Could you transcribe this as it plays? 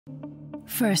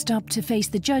First up to face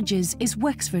the judges is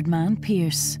Wexford man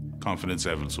Pierce. Confidence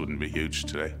levels wouldn't be huge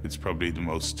today. It's probably the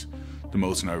most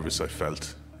nervous I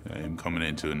felt coming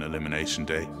into an elimination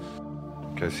day.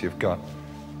 Okay, so you've got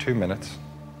 2 minutes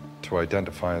to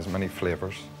identify as many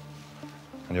flavours,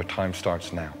 and your time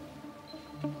starts now.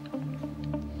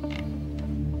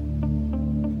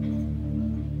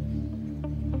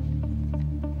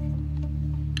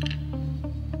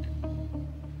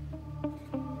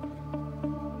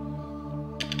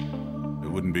 It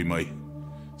wouldn't be my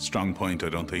strong point, I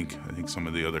don't think. I think some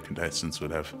of the other contestants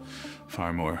would have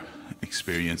far more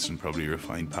experience and probably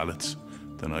refined palates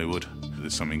than I would.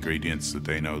 There's some ingredients that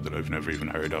they know that I've never even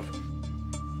heard of.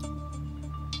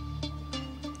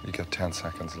 You got 10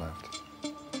 seconds left.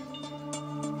 That's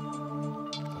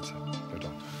it, you're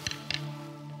done.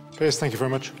 Pierce, thank you very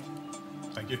much.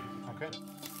 Thank you. Okay.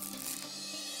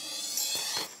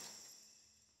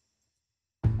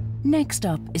 Next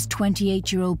up is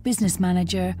 28-year-old business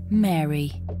manager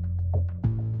Mary.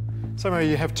 So, Mary,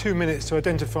 you have 2 minutes to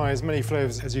identify as many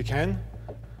flavours as you can,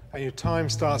 and your time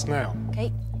starts now.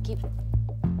 Okay, thank you.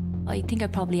 I think I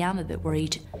probably am a bit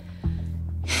worried.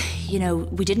 You know,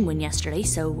 we didn't win yesterday,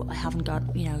 so I haven't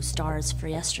got, you know, stars for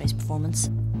yesterday's performance.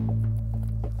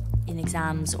 In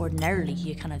exams, ordinarily,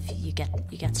 you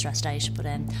get stressed out, but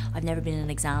I've never been in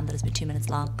an exam that has been 2 minutes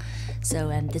long, so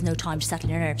there's no time to settle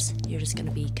your nerves. You're just going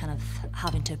to be kind of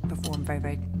having to perform very,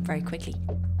 very, very quickly.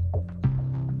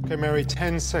 Okay, Mary,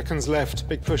 10 seconds left.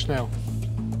 Big push now.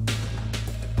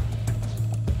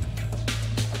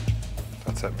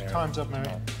 That's it, Mary. Time's up, Mary.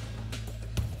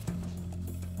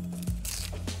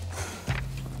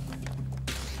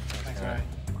 Thanks, Mary.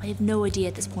 I have no idea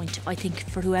at this point. I think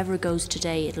for whoever goes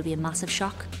today, it'll be a massive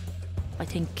shock. I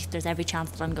think there's every chance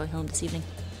that I'm going home this evening.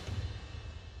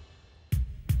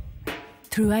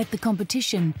 Throughout the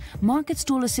competition, market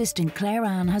stall assistant Claire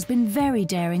Ann has been very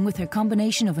daring with her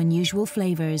combination of unusual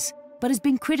flavours, but has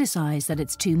been criticised that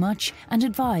it's too much and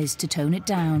advised to tone it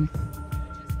down.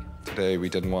 Today we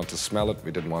didn't want to smell it,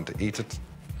 we didn't want to eat it.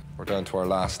 We're down to our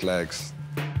last legs.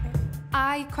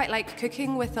 I quite like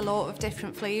cooking with a lot of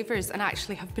different flavours and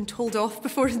actually have been told off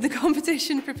before the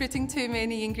competition for putting too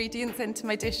many ingredients into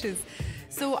my dishes.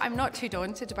 So I'm not too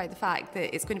daunted by the fact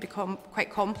that it's going to become quite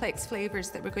complex flavours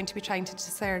that we're going to be trying to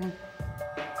discern.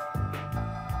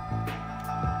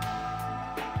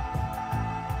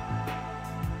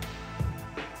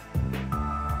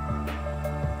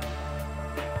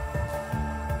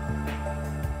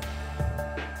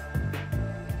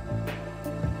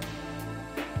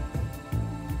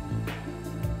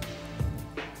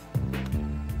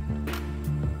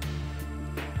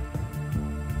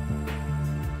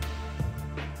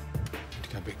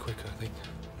 A bit quicker, I think.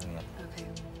 Okay.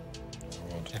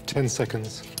 You have 10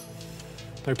 seconds.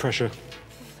 No pressure.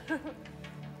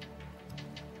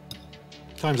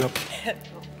 Time's up.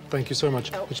 Thank you so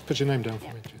much. Just put your name down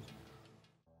for me, please.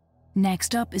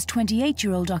 Next up is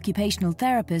 28-year-old occupational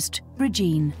therapist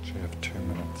Bridgine. So you have 2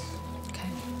 minutes. Okay.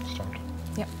 Start.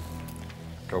 Yep.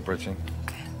 Go, Bridgine.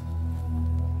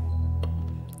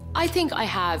 I think I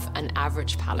have an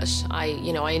average palate. I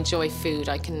enjoy food.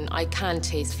 I can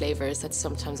taste flavours that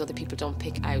sometimes other people don't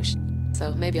pick out.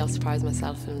 So maybe I'll surprise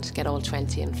myself and get all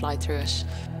 20 and fly through it.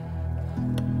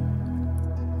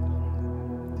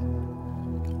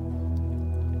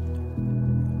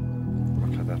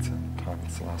 Okay, that's it. Time,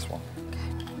 it's the last one.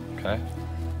 Okay.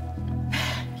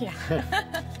 Yeah.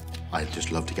 I'd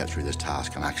just love to get through this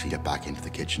task and actually get back into the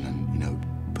kitchen and, you know,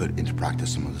 put into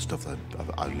practice some of the stuff that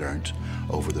I've learned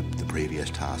over the previous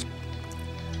task.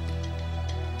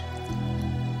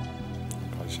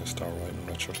 I should start writing,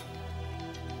 Richard.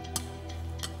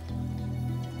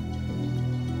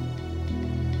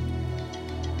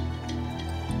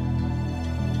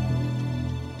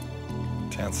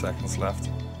 Ten seconds left.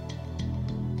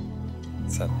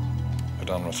 That's it. You're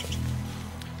done, Richard.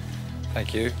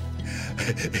 Thank you.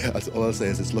 Yeah, all I'll say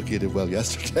is it's lucky I did well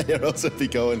yesterday, or else I'd be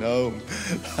going home.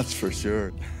 That's for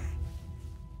sure.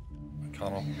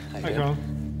 Connell. Hi, Connell.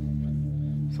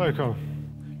 So, Connell,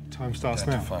 time starts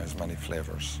now. Identify as many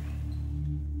flavours.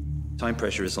 Time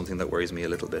pressure is something that worries me a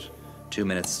little bit. 2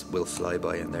 minutes will fly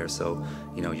by in there, so,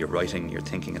 you know, you're writing, you're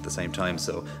thinking at the same time,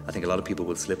 so I think a lot of people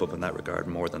will slip up in that regard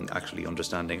more than actually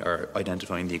understanding or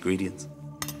identifying the ingredients.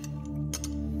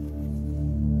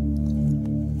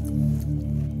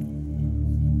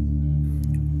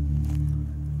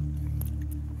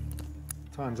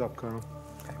 Time's up, Colonel.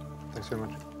 Okay. Thanks very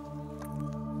much.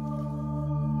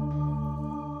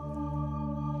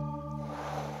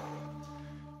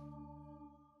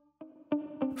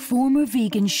 Former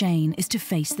vegan Shane is to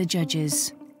face the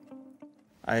judges.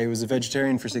 I was a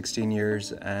vegetarian for 16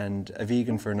 years and a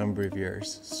vegan for a number of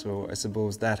years, so I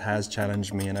suppose that has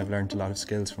challenged me and I've learned a lot of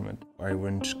skills from it. I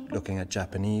went looking at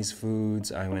Japanese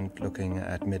foods, I went looking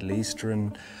at Middle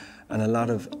Eastern, and a lot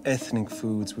of ethnic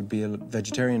foods would be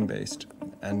vegetarian-based,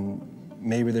 and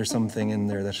maybe there's something in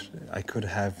there that I could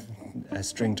have a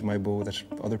string to my bow that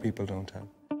other people don't have.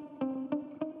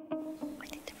 I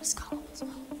think there was scallop as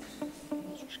well.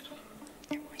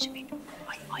 There might have been.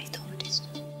 I done this.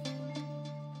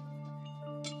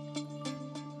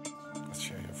 Let's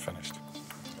show you're finished.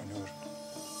 I knew it.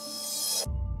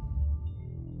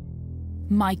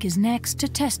 Mike is next to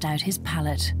test out his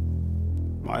palate.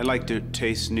 I like to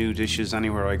taste new dishes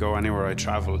anywhere I go, anywhere I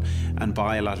travel, and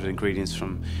buy a lot of ingredients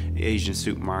from Asian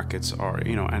supermarkets or,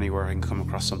 you know, anywhere I can come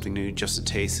across something new just to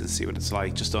taste and see what it's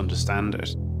like, just to understand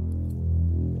it.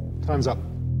 Time's up.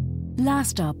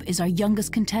 Last up is our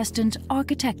youngest contestant,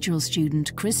 architectural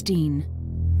student Christine.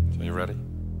 So you ready?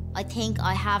 I think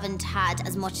I haven't had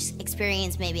as much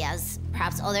experience maybe as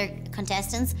perhaps other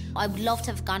contestants. I would love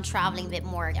to have gone traveling a bit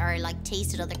more or like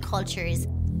tasted other cultures.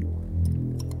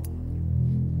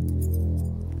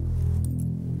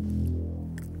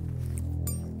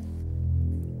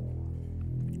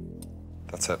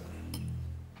 That's it.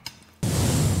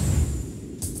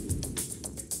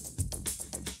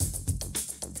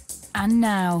 And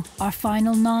now, our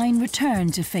final 9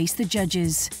 return to face the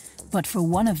judges. But for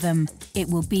one of them, it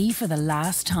will be for the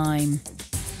last time.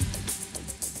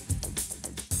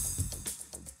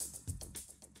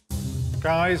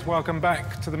 Guys, welcome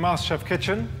back to the MasterChef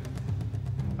kitchen.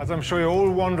 As I'm sure you're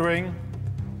all wondering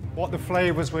what the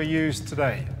flavours were used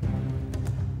today.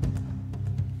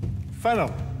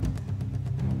 Fennel,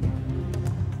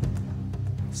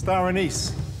 star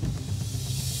anise,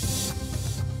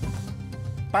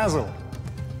 basil,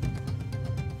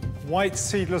 white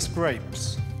seedless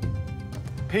grapes,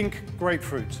 pink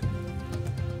grapefruit,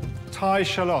 Thai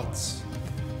shallots,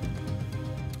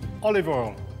 olive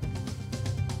oil,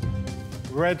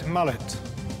 red mullet,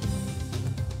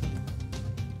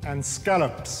 and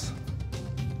scallops.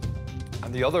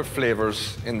 And the other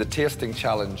flavours in the tasting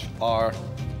challenge are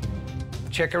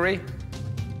chicory,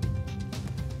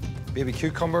 baby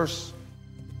cucumbers,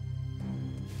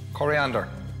 coriander,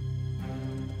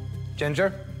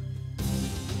 ginger,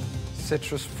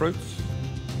 citrus fruits,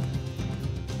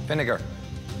 vinegar,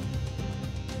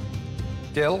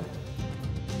 dill,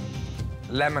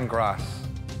 lemongrass,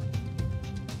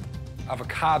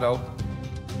 avocado,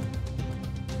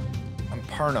 and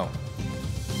Pernod.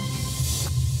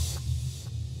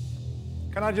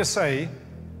 Can I just say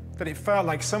that it felt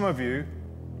like some of you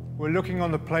were looking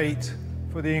on the plate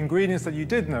for the ingredients that you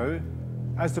did know,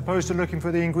 as opposed to looking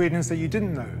for the ingredients that you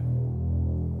didn't know.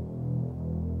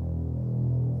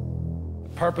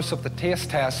 The purpose of the taste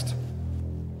test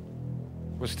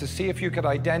was to see if you could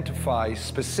identify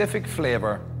specific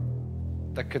flavour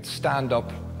that could stand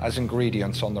up as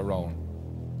ingredients on their own.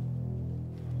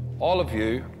 All of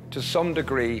you, to some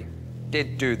degree,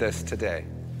 did do this today.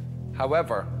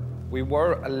 However, we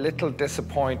were a little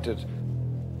disappointed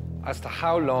as to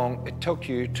how long it took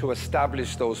you to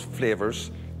establish those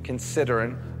flavours,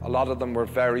 considering a lot of them were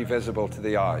very visible to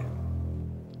the eye.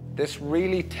 This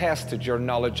really tested your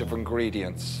knowledge of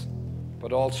ingredients,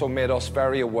 but also made us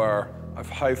very aware of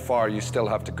how far you still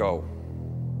have to go.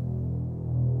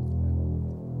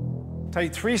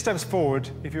 Take 3 steps forward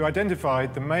if you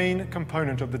identified the main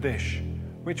component of the dish,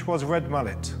 which was red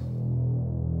mullet.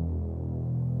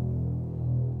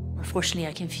 Unfortunately,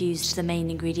 I confused the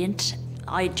main ingredient.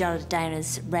 I jotted it down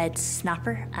as red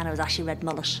snapper, and it was actually red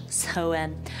mullet. So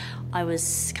I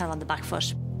was kind of on the back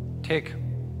foot. Take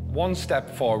 1 step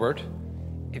forward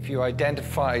if you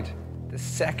identified the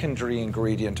secondary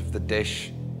ingredient of the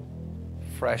dish,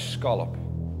 fresh scallop.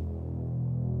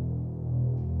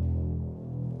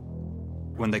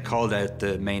 When they called out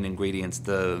the main ingredients,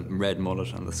 the red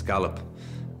mullet and the scallop,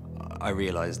 I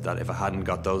realised that if I hadn't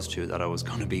got those 2, that I was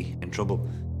going to be in trouble.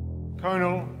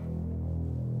 Conal,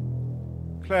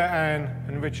 Claire Anne,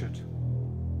 and Richard.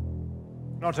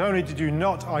 Not only did you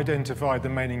not identify the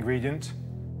main ingredient,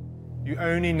 you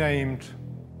only named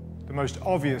the most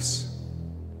obvious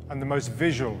and the most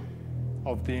visual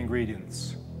of the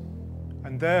ingredients.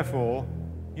 And therefore,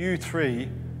 you 3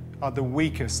 are the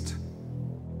weakest.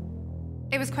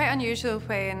 It was quite unusual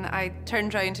when I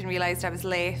turned round and realised I was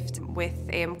left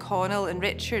with Conal and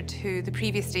Richard, who the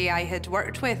previous day I had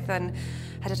worked with and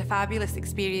had a fabulous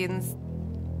experience.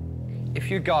 If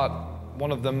you got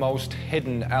one of the most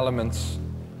hidden elements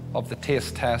of the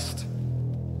taste test,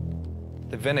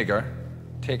 the vinegar,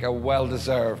 take a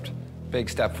well-deserved big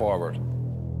step forward.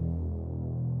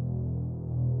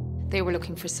 They were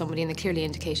looking for somebody, and they clearly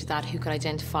indicated that, who could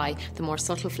identify the more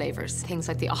subtle flavours. Things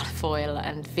like the olive oil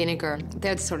and vinegar.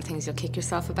 They're the sort of things you'll kick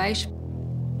yourself about.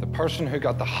 The person who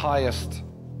got the highest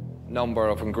number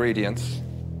of ingredients,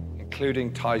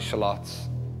 including Thai shallots,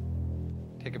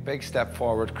 take a big step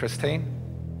forward. Christine,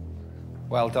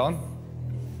 well done.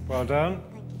 Well done.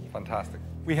 Fantastic.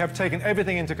 We have taken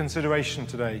everything into consideration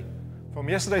today, from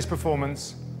yesterday's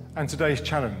performance and today's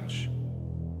challenge.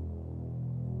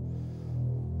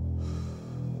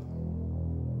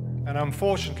 And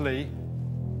unfortunately,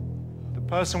 the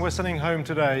person we're sending home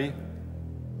today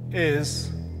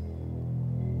is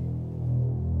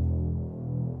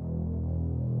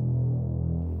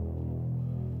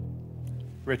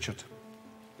Richard.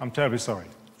 I'm terribly sorry.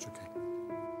 It's okay.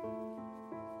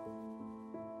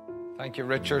 Thank you,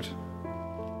 Richard.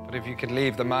 But if you could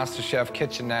leave the MasterChef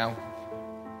kitchen now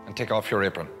and take off your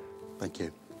apron. Thank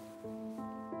you.